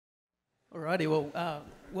Alrighty, well,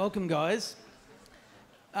 welcome guys.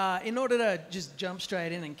 In order to just jump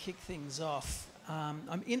straight in and kick things off,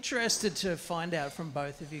 I'm interested to find out from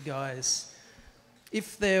both of you guys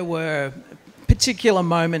if there were particular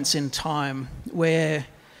moments in time where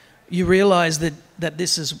you realised that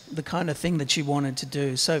this is the kind of thing that you wanted to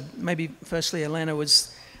do. So maybe firstly, Elena,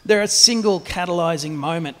 was there a single catalysing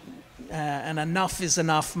moment, an enough is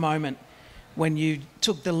enough moment when you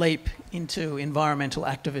took the leap into environmental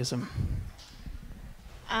activism?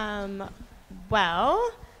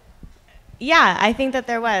 Well, yeah, I think that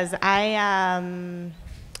there was. I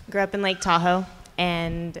grew up in Lake Tahoe,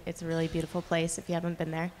 and it's a really beautiful place if you haven't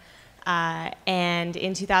been there. And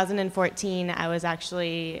in 2014, I was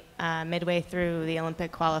actually midway through the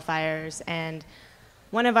Olympic qualifiers, and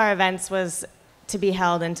one of our events was to be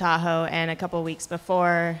held in Tahoe, and a couple weeks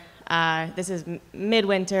before, this is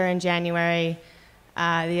midwinter in January,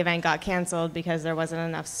 the event got canceled because there wasn't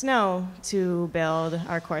enough snow to build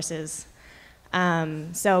our courses.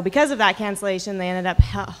 So because of that cancellation, they ended up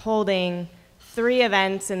holding 3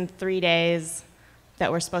 events in 3 days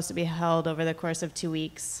that were supposed to be held over the course of 2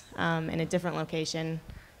 weeks in a different location,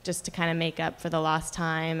 just to kind of make up for the lost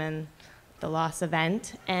time and the lost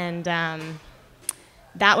event. And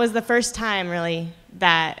that was the first time, really,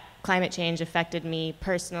 that climate change affected me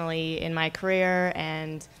personally in my career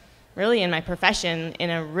and really in my profession in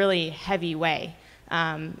a really heavy way.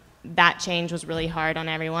 That change was really hard on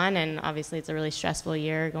everyone, and obviously it's a really stressful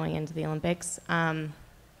year going into the Olympics.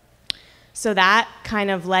 So that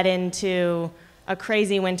kind of led into a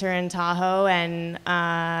crazy winter in Tahoe, and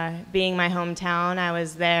being my hometown, I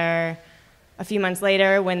was there a few months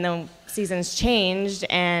later when the seasons changed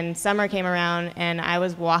and summer came around, and I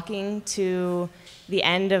was walking to the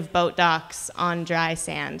end of boat docks on dry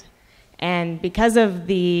sand. And because of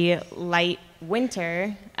the light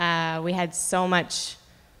winter, we had so much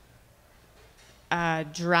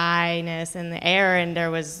dryness in the air, and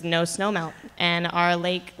there was no snowmelt, and our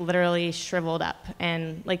lake literally shriveled up.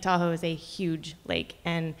 And Lake Tahoe is a huge lake,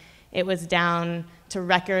 and it was down to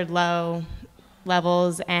record low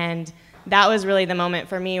levels, and that was really the moment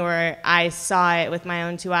for me where I saw it with my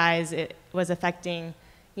own 2 eyes. It was affecting,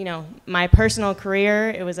 my personal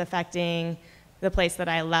career. It was affecting the place that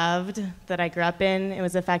I loved, that I grew up in. It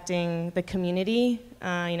was affecting the community.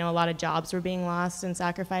 A lot of jobs were being lost and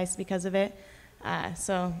sacrificed because of it.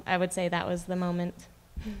 So I would say that was the moment.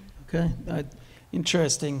 Okay,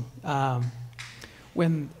 interesting.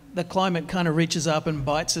 When the climate kind of reaches up and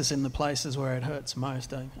bites us in the places where it hurts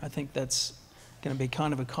most, I think that's going to be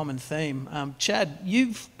kind of a common theme. Chad,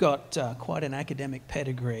 you've got quite an academic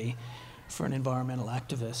pedigree for an environmental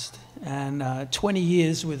activist, and 20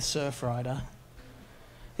 years with Surfrider.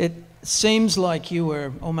 It seems like you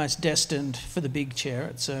were almost destined for the big chair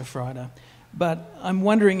at Surfrider, but I'm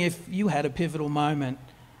wondering if you had a pivotal moment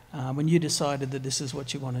when you decided that this is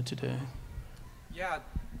what you wanted to do. Yeah,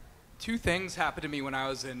 2 things happened to me when I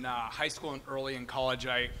was in high school and early in college.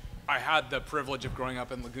 I had the privilege of growing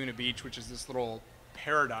up in Laguna Beach, which is this little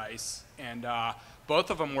paradise, and both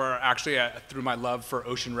of them were actually through my love for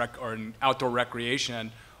outdoor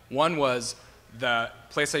recreation. One was the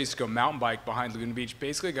place I used to go mountain bike behind Laguna Beach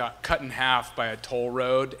basically got cut in half by a toll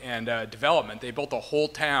road and development. They built a whole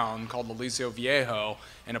town called Aliso Viejo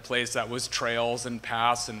in a place that was trails and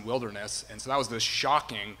paths and wilderness. And so that was the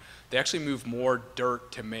shocking. They actually moved more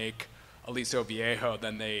dirt to make Aliso Viejo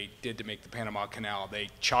than they did to make the Panama Canal. They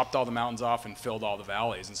chopped all the mountains off and filled all the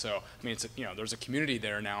valleys. And so, I mean, there's a community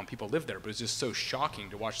there now and people live there, but it's just so shocking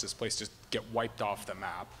to watch this place just get wiped off the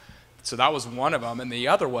map. So that was one of them, and the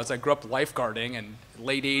other was I grew up lifeguarding, and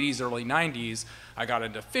late 80s, early 90s, I got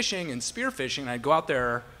into fishing and spearfishing, and I'd go out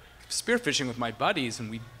there spearfishing with my buddies, and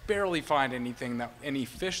we'd barely find any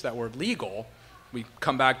fish that were legal. We'd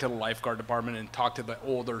come back to the lifeguard department and talk to the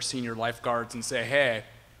older senior lifeguards and say, hey,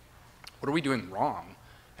 what are we doing wrong?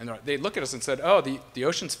 And they'd look at us and said, oh, the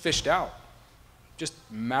ocean's fished out. Just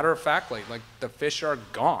matter of factly, like the fish are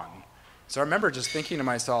gone. So I remember just thinking to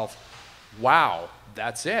myself, wow,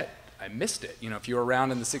 that's it. I missed it. If you were around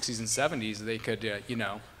in the 60s and 70s, they could,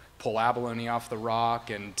 pull abalone off the rock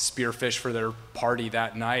and spearfish for their party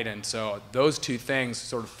that night. And so those 2 things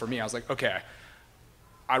sort of, for me, I was like, okay,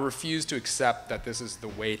 I refuse to accept that this is the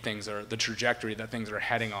way things are, the trajectory that things are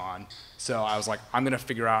heading on. So I was like, I'm going to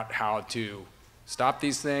figure out how to stop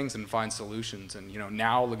these things and find solutions. And,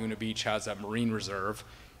 now Laguna Beach has a marine reserve,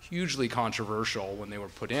 hugely controversial when they were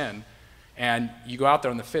put in. And you go out there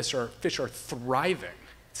and the fish are thriving.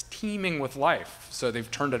 It's teeming with life, so they've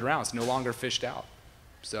turned it around. It's no longer fished out.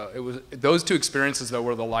 So it was those 2 experiences that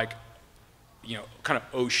were the kind of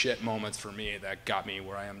oh shit moments for me that got me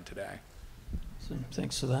where I am today. So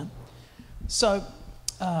thanks for that. So,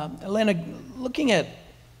 Elena, looking at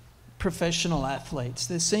professional athletes,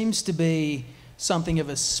 there seems to be something of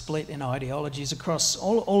a split in ideologies across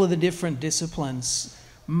all of the different disciplines.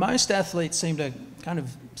 Most athletes seem to kind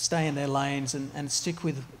of stay in their lanes and stick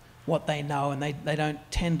with what they know, and they don't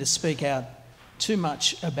tend to speak out too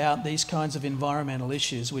much about these kinds of environmental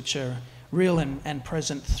issues, which are real and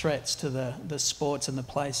present threats to the sports and the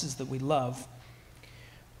places that we love.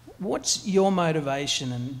 What's your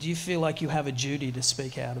motivation, and do you feel like you have a duty to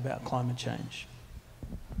speak out about climate change?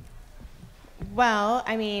 Well,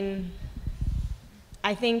 I mean,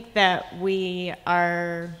 I think that we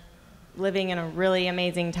are living in a really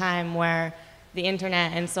amazing time where the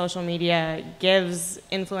internet and social media gives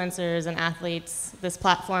influencers and athletes this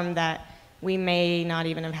platform that we may not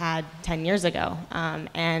even have had 10 years ago.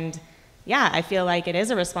 And yeah, I feel like it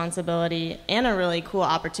is a responsibility and a really cool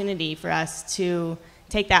opportunity for us to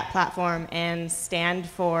take that platform and stand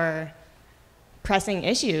for pressing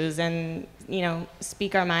issues and, you know,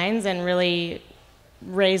 speak our minds and really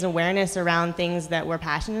raise awareness around things that we're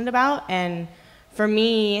passionate about. And for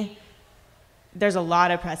me, there's a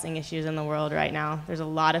lot of pressing issues in the world right now. There's a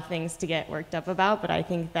lot of things to get worked up about, but I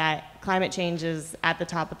think that climate change is at the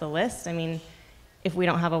top of the list. I mean, if we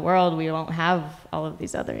don't have a world, we won't have all of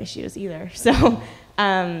these other issues either. So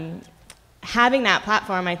having that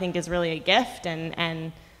platform, I think, is really a gift,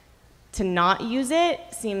 and to not use it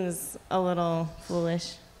seems a little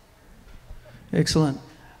foolish. Excellent.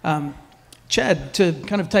 Chad, to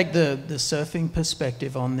kind of take the surfing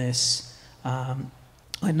perspective on this,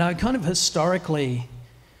 I know kind of historically,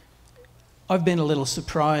 I've been a little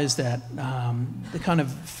surprised at the kind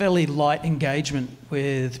of fairly light engagement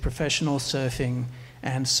with professional surfing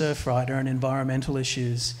and Surfrider and environmental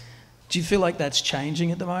issues. Do you feel like that's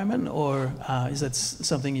changing at the moment, or is that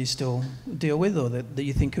something you still deal with, or that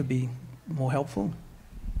you think could be more helpful?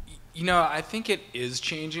 You know, I think it is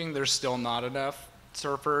changing. There's still not enough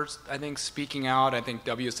surfers, I think, speaking out. I think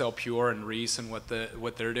WSL Pure and Reese and what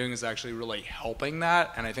they're doing is actually really helping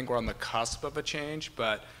that, and I think we're on the cusp of a change.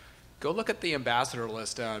 But go look at the ambassador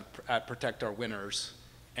list at Protect Our Winners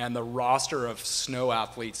and the roster of snow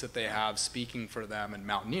athletes that they have speaking for them, and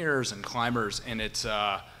mountaineers and climbers, and it's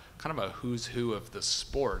kind of a who's who of the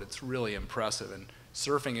sport. It's really impressive, and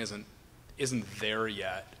surfing isn't there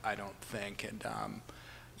yet, I don't think. And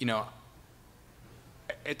you know,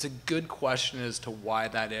 it's a good question as to why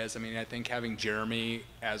that is. I mean, I think having Jeremy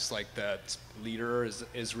as like the leader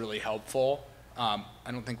is really helpful. I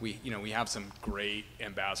don't think we have some great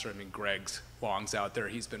ambassadors. I mean, Greg's Long's out there.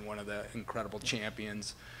 He's been one of the incredible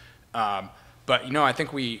champions. But you know, I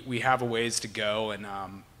think we have a ways to go, and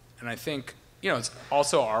I think, you know, it's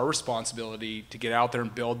also our responsibility to get out there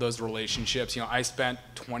and build those relationships. You know, I spent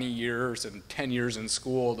 20 years and 10 years in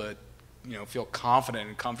school to, you know, feel confident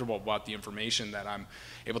and comfortable about the information that I'm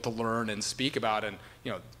able to learn and speak about. And,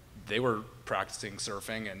 you know, they were practicing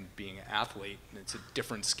surfing and being an athlete, and it's a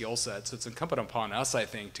different skill set. So it's incumbent upon us, I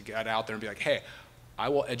think, to get out there and be like, hey, I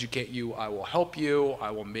will educate you, I will help you,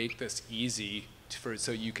 I will make this easy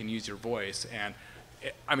so you can use your voice. And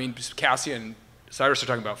I mean, Cassie and Cyrus are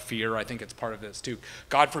talking about fear. I think it's part of this too.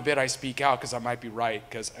 God forbid I speak out because I might be right.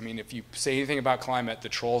 Because I mean, if you say anything about climate, the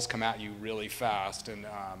trolls come at you really fast, and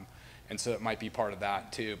so it might be part of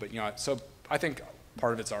that too. But you know, so I think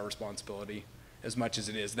part of it's our responsibility as much as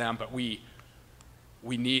it is them. But we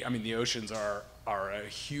need. I mean, the oceans are a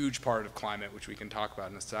huge part of climate, which we can talk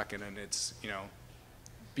about in a second, and it's, you know,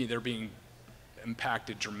 they're being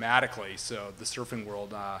impacted dramatically. So the surfing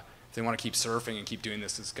world, if they want to keep surfing and keep doing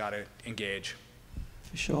this, has got to engage.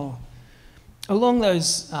 For sure. Along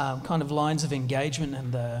those kind of lines of engagement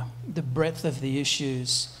and the breadth of the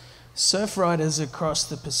issues, surf riders across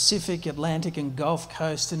the Pacific, Atlantic and Gulf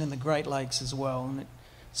Coast and in the Great Lakes as well. And it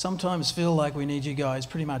sometimes feel like we need you guys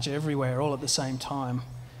pretty much everywhere all at the same time.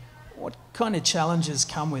 What kind of challenges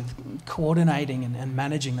come with coordinating and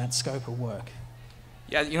managing that scope of work?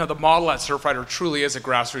 Yeah, you know, the model at Surfrider truly is a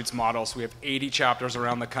grassroots model. So we have 80 chapters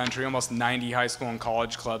around the country, almost 90 high school and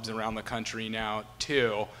college clubs around the country now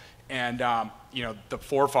too. And you know, the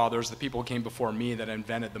forefathers, the people who came before me that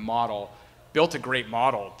invented the model, built a great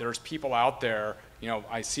model. There's people out there, you know,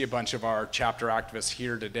 I see a bunch of our chapter activists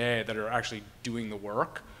here today that are actually doing the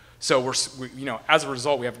work. So we, you know, as a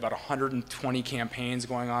result, we have about 120 campaigns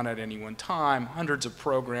going on at any one time, hundreds of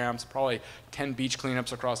programs, probably 10 beach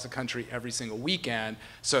cleanups across the country every single weekend.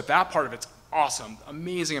 So that part of it's awesome,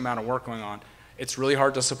 amazing amount of work going on. It's really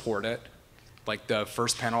hard to support it. like the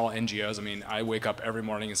first panel NGOs. I mean, I wake up every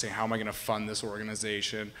morning and say, how am I going to fund this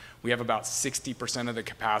organization? We have about 60% of the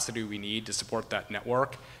capacity we need to support that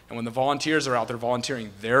network. And when the volunteers are out there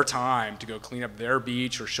volunteering their time to go clean up their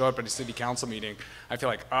beach or show up at a city council meeting, I feel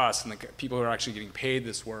like us and the people who are actually getting paid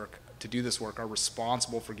this work to do this work are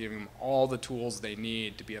responsible for giving them all the tools they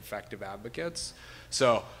need to be effective advocates.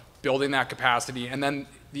 So building that capacity. And then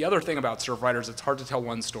the other thing about Surfriders, it's hard to tell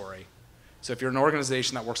one story. So if you're an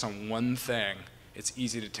organization that works on one thing, it's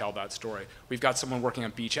easy to tell that story. We've got someone working on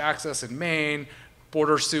beach access in Maine,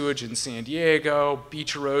 border sewage in San Diego,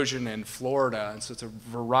 beach erosion in Florida, and so it's a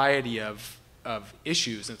variety of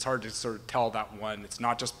issues, and it's hard to sort of tell that one. It's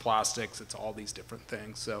not just plastics, it's all these different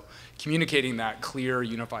things. So communicating that clear,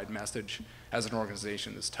 unified message as an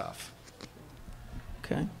organization is tough.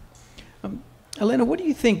 Okay. Elena, what do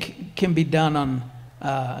you think can be done on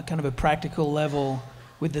kind of a practical level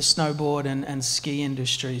with the snowboard and ski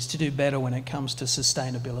industries to do better when it comes to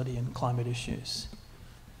sustainability and climate issues?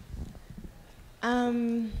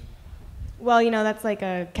 Well, you know, that's like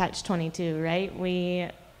a catch-22, right? We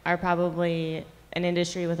are probably an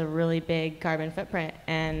industry with a really big carbon footprint,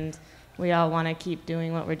 and we all want to keep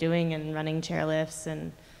doing what we're doing and running chairlifts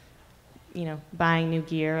and, you know, buying new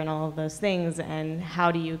gear and all of those things. And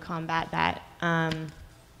how do you combat that?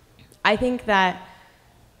 I think that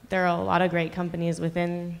there are a lot of great companies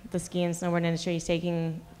within the ski and snowboard industry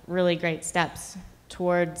taking really great steps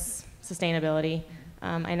towards sustainability.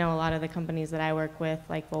 I know a lot of the companies that I work with,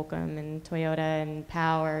 like Volcom and Toyota and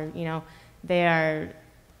POW, you know, they are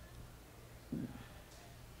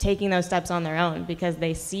taking those steps on their own because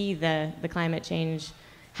they see the climate change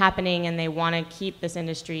happening and they want to keep this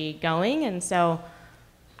industry going. And so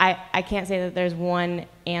I can't say that there's one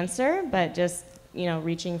answer, but just, you know,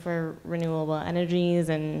 reaching for renewable energies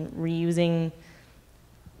and reusing,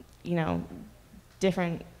 you know,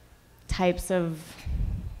 different types of,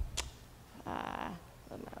 what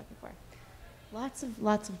am I looking for?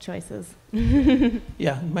 Lots of choices.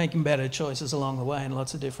 Yeah, making better choices along the way in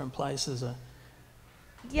lots of different places.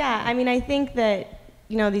 Yeah, I mean, I think that,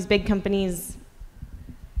 you know, these big companies,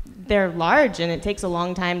 they're large and it takes a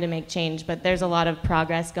long time to make change, but there's a lot of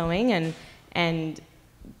progress going, and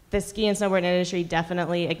the ski and snowboard industry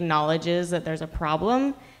definitely acknowledges that there's a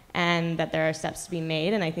problem and that there are steps to be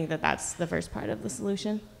made, and I think that that's the first part of the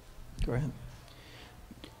solution. Great.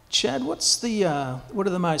 Chad, what are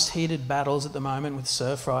the most heated battles at the moment with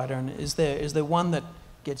Surfrider, and is there one that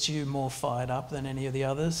gets you more fired up than any of the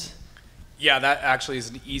others? Yeah, that actually is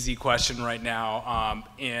an easy question right now.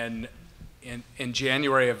 In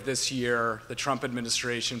January of this year, the Trump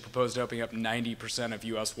administration proposed opening up 90% of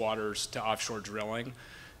U.S. waters to offshore drilling.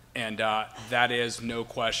 And that is, no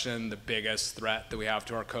question, the biggest threat that we have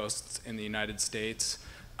to our coasts in the United States.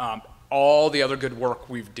 All the other good work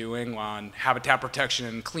we're doing on habitat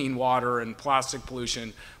protection, clean water, and plastic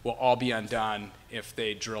pollution will all be undone if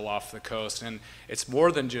they drill off the coast. And it's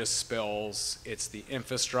more than just spills. It's the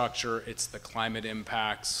infrastructure. It's the climate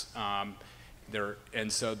impacts.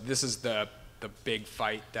 And so this is the big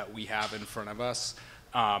fight that we have in front of us.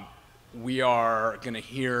 We are going to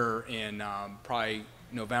hear in probably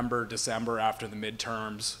November, December, after the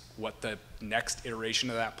midterms, what the next iteration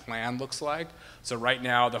of that plan looks like. So right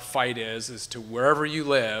now the fight is to wherever you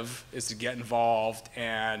live is to get involved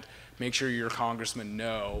and make sure your congressmen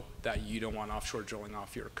know that you don't want offshore drilling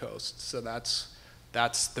off your coast. So that's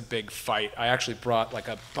the big fight. I actually brought like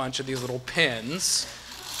a bunch of these little pins,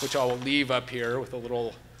 which I will leave up here with a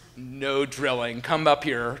little no drilling. Come up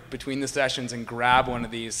here between the sessions and grab one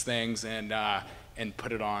of these things and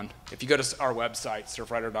put it on. If you go to our website,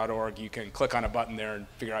 surfrider.org, you can click on a button there and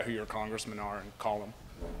figure out who your congressmen are and call them.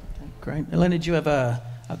 Okay, great. Elena, do you have a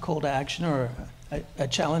call to action or a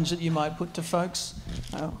challenge that you might put to folks?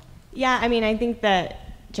 Oh. Yeah, I mean, I think that,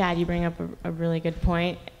 Chad, you bring up a really good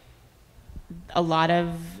point. A lot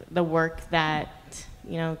of the work that,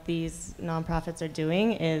 you know, these nonprofits are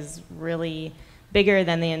doing is really bigger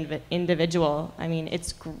than the individual. I mean,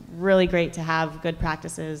 it's really great to have good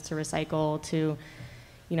practices to recycle, to,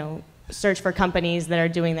 you know, search for companies that are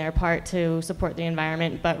doing their part to support the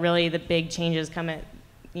environment, but really the big changes come at,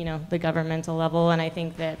 you know, the governmental level. And I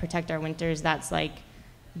think that Protect Our Winters, that's like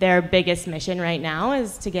their biggest mission right now,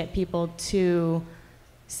 is to get people to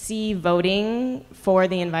see voting for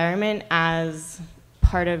the environment as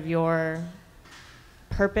part of your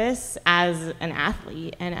purpose as an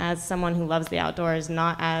athlete and as someone who loves the outdoors,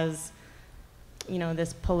 not as, you know,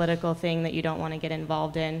 this political thing that you don't want to get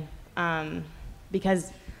involved in.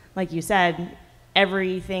 Because, like you said,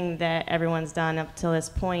 everything that everyone's done up to this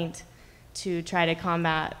point to try to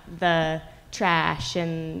combat the trash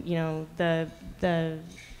and, you know, the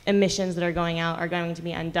emissions that are going out are going to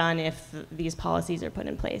be undone if these policies are put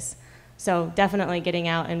in place. So definitely getting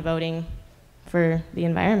out and voting for the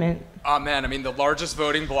environment. Man, I mean, the largest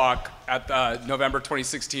voting bloc at the November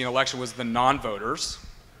 2016 election was the non-voters.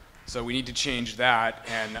 So we need to change that.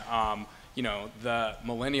 And, you know, the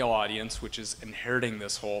millennial audience, which is inheriting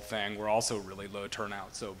this whole thing, we're also really low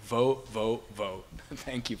turnout. So vote, vote, vote.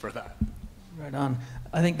 Thank you for that. Right on.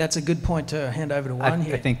 I think that's a good point to hand over to Juan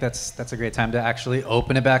here. I think that's a great time to actually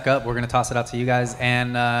open it back up. We're going to toss it out to you guys.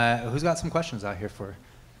 And who's got some questions out here for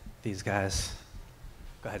these guys?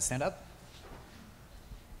 Go ahead, stand up.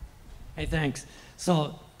 Hey, thanks.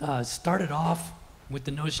 So started off with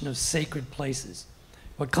the notion of sacred places.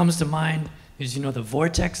 What comes to mind is, you know, the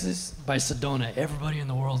vortexes by Sedona. Everybody in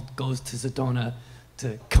the world goes to Sedona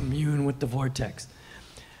to commune with the vortex.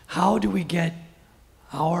 How do we get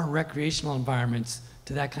our recreational environments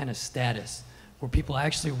to that kind of status where people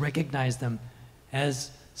actually recognize them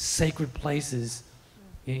as sacred places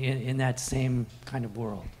in that same kind of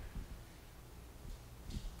world?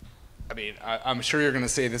 I mean, I'm sure you're going to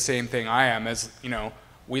say the same thing I am, as, you know,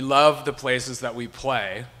 we love the places that we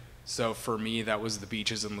play. So for me, that was the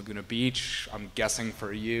beaches in Laguna Beach. I'm guessing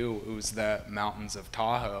for you, it was the mountains of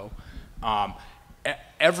Tahoe.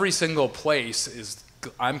 Every single place is,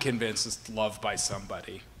 I'm convinced, is loved by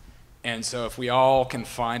somebody. And so if we all can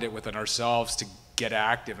find it within ourselves to get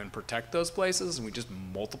active and protect those places, and we just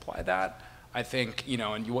multiply that, I think, you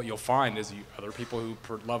know, and what you'll find is other people who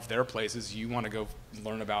love their places, you want to go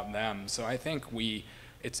learn about them. So I think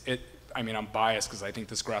I mean, I'm biased because I think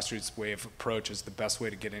this grassroots way of approach is the best way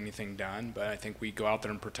to get anything done, but I think we go out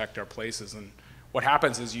there and protect our places. And what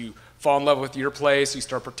happens is you fall in love with your place, you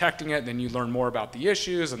start protecting it, then you learn more about the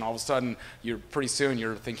issues, and all of a sudden, pretty soon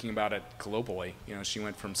you're thinking about it globally. You know, she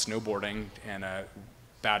went from snowboarding and a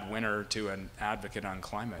bad winter to an advocate on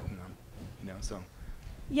climate, you know, so.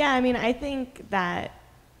 Yeah, I mean, I think that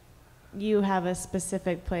you have a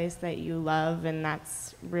specific place that you love, and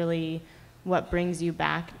that's really what brings you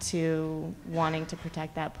back to wanting to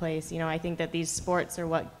protect that place. You know, I think that these sports are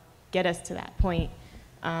what get us to that point.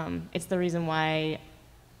 It's the reason why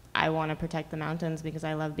I want to protect the mountains, because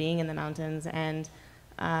I love being in the mountains, and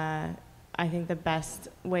I think the best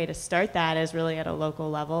way to start that is really at a local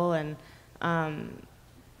level. And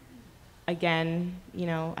again, you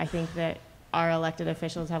know, I think that our elected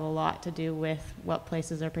officials have a lot to do with what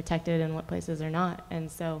places are protected and what places are not.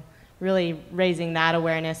 And so really raising that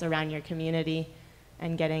awareness around your community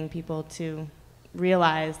and getting people to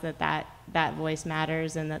realize that voice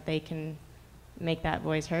matters and that they can make that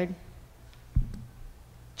voice heard.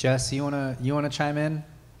 Jess, you wanna chime in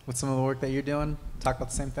with some of the work that you're doing? Talk about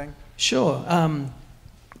the same thing? Sure.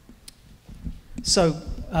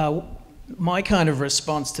 My kind of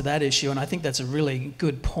response to that issue, and I think that's a really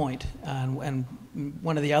good point, and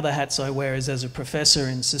one of the other hats I wear is as a professor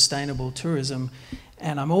in sustainable tourism,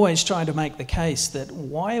 and I'm always trying to make the case that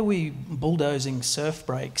why are we bulldozing surf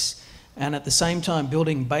breaks and at the same time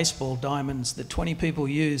building baseball diamonds that 20 people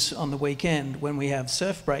use on the weekend when we have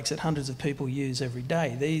surf breaks that hundreds of people use every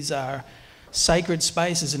day? These are sacred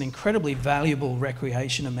spaces and incredibly valuable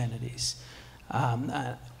recreation amenities.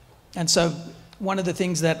 And so one of the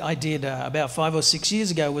things that I did about 5 or 6 years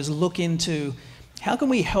ago was look into how can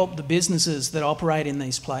we help the businesses that operate in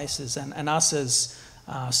these places and us as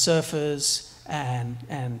surfers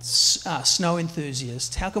and snow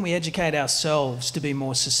enthusiasts, how can we educate ourselves to be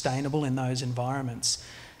more sustainable in those environments?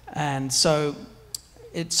 And so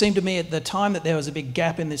it seemed to me at the time that there was a big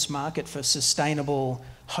gap in this market for sustainable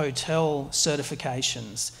hotel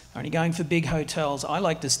certifications. Only going for big hotels. I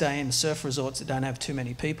like to stay in surf resorts that don't have too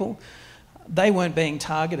many people. They weren't being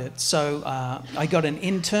targeted. So I got an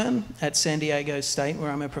intern at San Diego State,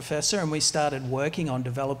 where I'm a professor, and we started working on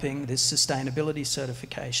developing this sustainability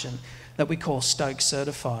certification that we call Stoke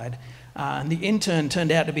Certified. And the intern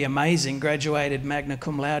turned out to be amazing, graduated magna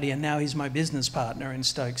cum laude, and now he's my business partner in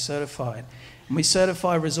Stoke Certified. And we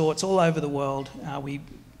certify resorts all over the world. We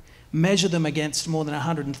measure them against more than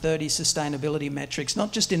 130 sustainability metrics,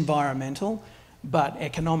 not just environmental, but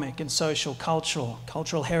economic and social,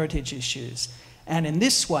 cultural heritage issues. And in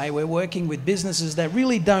this way, we're working with businesses that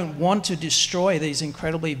really don't want to destroy these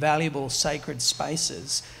incredibly valuable sacred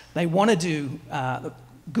spaces. They want to do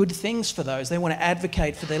good things for those. They want to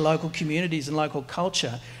advocate for their local communities and local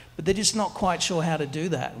culture, but they're just not quite sure how to do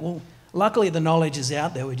that. Well, luckily the knowledge is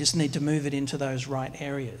out there. We just need to move it into those right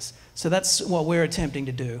areas. So that's what we're attempting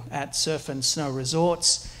to do at surf and snow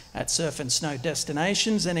resorts, at surf and snow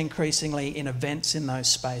destinations, and increasingly in events in those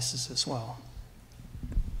spaces as well.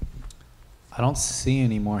 I don't see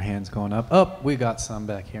any more hands going up. Oh, we got some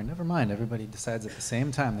back here. Never mind. Everybody decides at the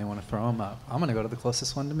same time they want to throw them up. I'm going to go to the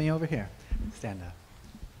closest one to me over here. Stand up.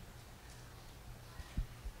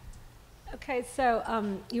 Okay,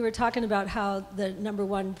 so you were talking about how the number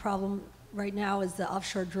one problem right now is the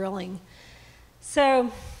offshore drilling.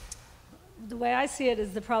 So the way I see it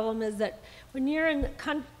is the problem is that when you're in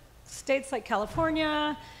states like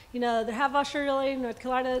California, you know, that have offshore drilling, North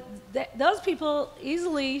Carolina, those people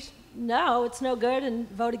easily know it's no good and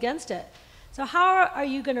vote against it. So how are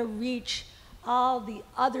you going to reach all the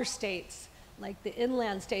other states, like the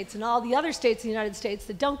inland states and all the other states in the United States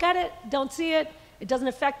that don't get it, don't see it, it doesn't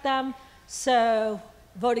affect them, so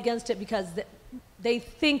vote against it because they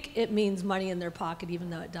think it means money in their pocket even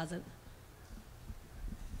though it doesn't?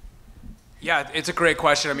 Yeah, it's a great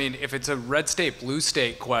question. I mean, if it's a red state, blue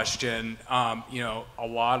state question, you know, a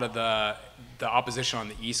lot of the opposition on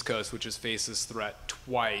the East Coast, which has faced this threat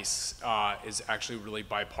twice, is actually really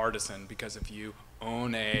bipartisan, because if you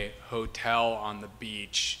own a hotel on the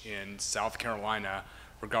beach in South Carolina,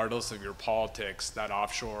 regardless of your politics, that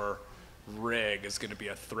offshore rig is going to be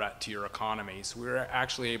a threat to your economy. So we were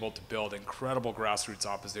actually able to build incredible grassroots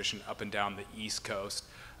opposition up and down the East Coast.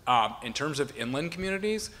 In terms of inland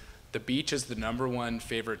communities, the beach is the #1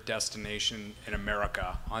 favorite destination in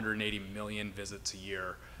America, 180 million visits a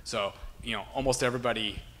year. So, you know, almost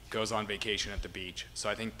everybody goes on vacation at the beach. So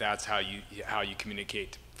I think that's how you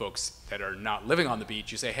communicate to folks that are not living on the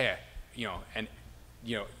beach. You say, hey, you know, and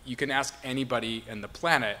you know, you can ask anybody in the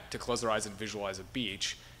planet to close their eyes and visualize a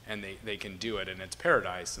beach, and they can do it, and it's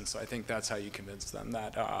paradise. And so I think that's how you convince them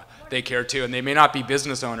that they care too. And they may not be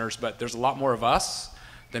business owners, but there's a lot more of us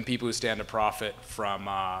than people who stand to profit from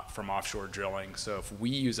offshore drilling. So if we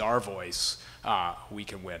use our voice, we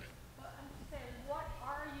can win. Well, I'm just saying, what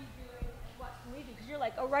are you doing and what can we do? Because you're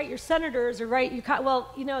like, oh, right, your senators are right.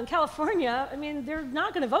 Well, you know, in California, I mean, they're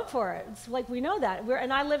not going to vote for it. It's like, we know that.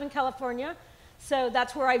 And I live in California, so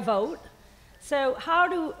that's where I vote. So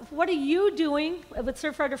what are you doing with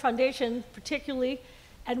Surfrider Foundation particularly,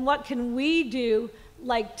 and what can we do,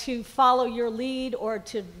 like, to follow your lead or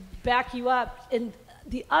to back you up in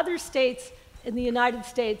the other states in the United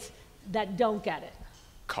States that don't get it?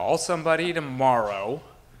 Call somebody tomorrow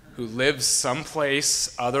who lives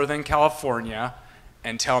someplace other than California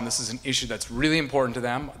and tell them this is an issue that's really important to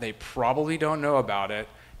them. They probably don't know about it,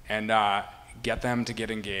 and get them to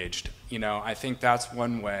get engaged. You know, I think that's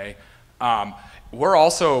one way. We're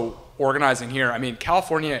also organizing here. I mean,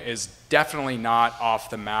 California is definitely not off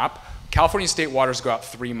the map. California state waters go out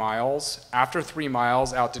 3 miles. After 3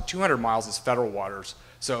 miles, out to 200 miles is federal waters.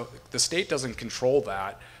 So the state doesn't control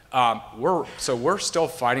that. We're still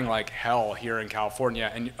fighting like hell here in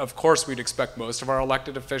California. And of course, we'd expect most of our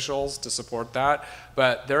elected officials to support that.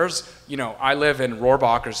 But there's, you know, I live in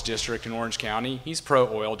Rohrabacher's district in Orange County. He's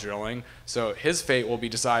pro-oil drilling. So his fate will be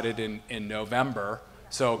decided in November.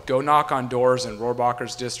 So go knock on doors in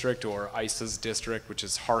Rohrabacher's district or ICE's district, which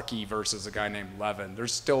is Harkey versus a guy named Levin.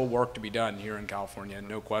 There's still work to be done here in California,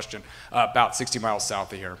 no question, about 60 miles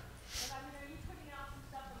south of here. But, I mean, are you putting out some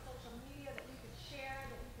stuff on social media that we could share?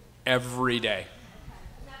 Every day.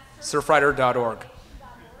 Okay. Surfrider.org.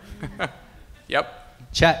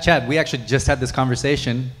 Yep. Chad, we actually just had this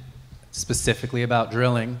conversation specifically about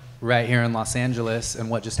drilling right here in Los Angeles, and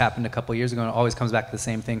what just happened a couple years ago, and it always comes back to the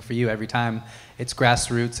same thing for you every time. It's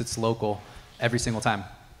grassroots, it's local, every single time.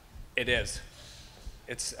 It is.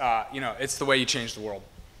 It's, you know, it's the way you change the world.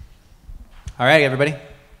 All right, everybody,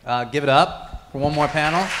 give it up for one more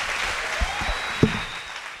panel.